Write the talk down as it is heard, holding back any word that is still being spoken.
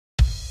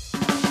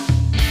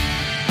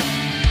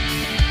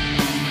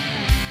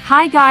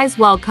Hi guys,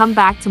 welcome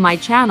back to my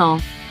channel.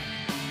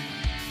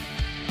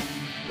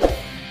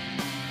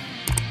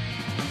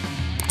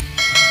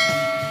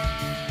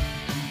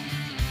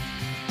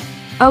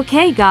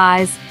 Okay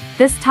guys,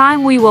 this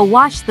time we will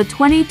watch the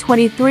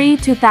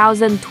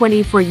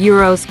 2023-2024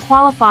 Euros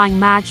qualifying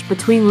match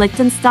between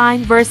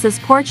Liechtenstein versus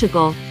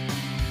Portugal.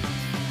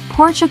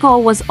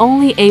 Portugal was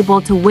only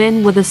able to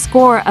win with a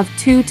score of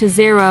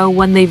 2-0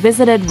 when they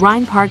visited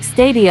Rheinpark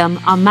Stadium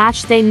on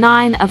matchday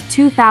 9 of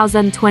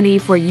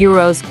 2024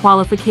 Euros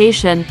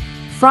qualification,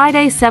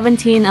 Friday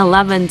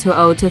 17-11 to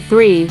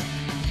 0-3.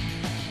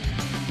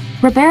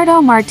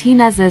 Roberto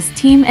Martinez's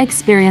team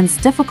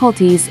experienced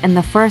difficulties in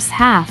the first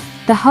half.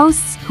 The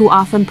hosts, who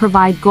often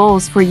provide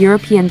goals for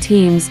European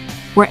teams,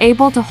 were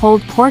able to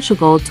hold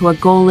Portugal to a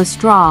goalless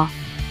draw.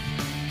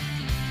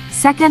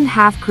 Second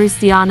half,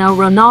 Cristiano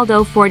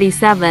Ronaldo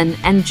 47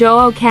 and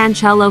Joao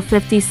Cancelo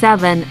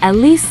 57 at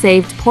least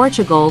saved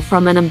Portugal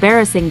from an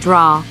embarrassing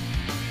draw.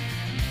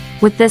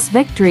 With this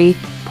victory,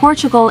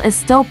 Portugal is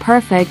still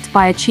perfect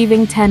by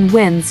achieving 10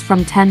 wins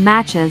from 10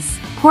 matches.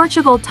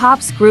 Portugal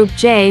tops Group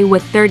J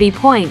with 30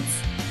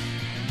 points.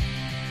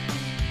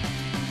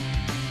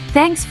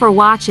 Thanks for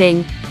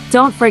watching.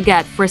 Don't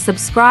forget to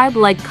subscribe,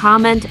 like,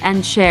 comment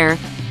and share.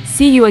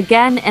 See you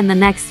again in the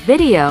next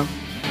video.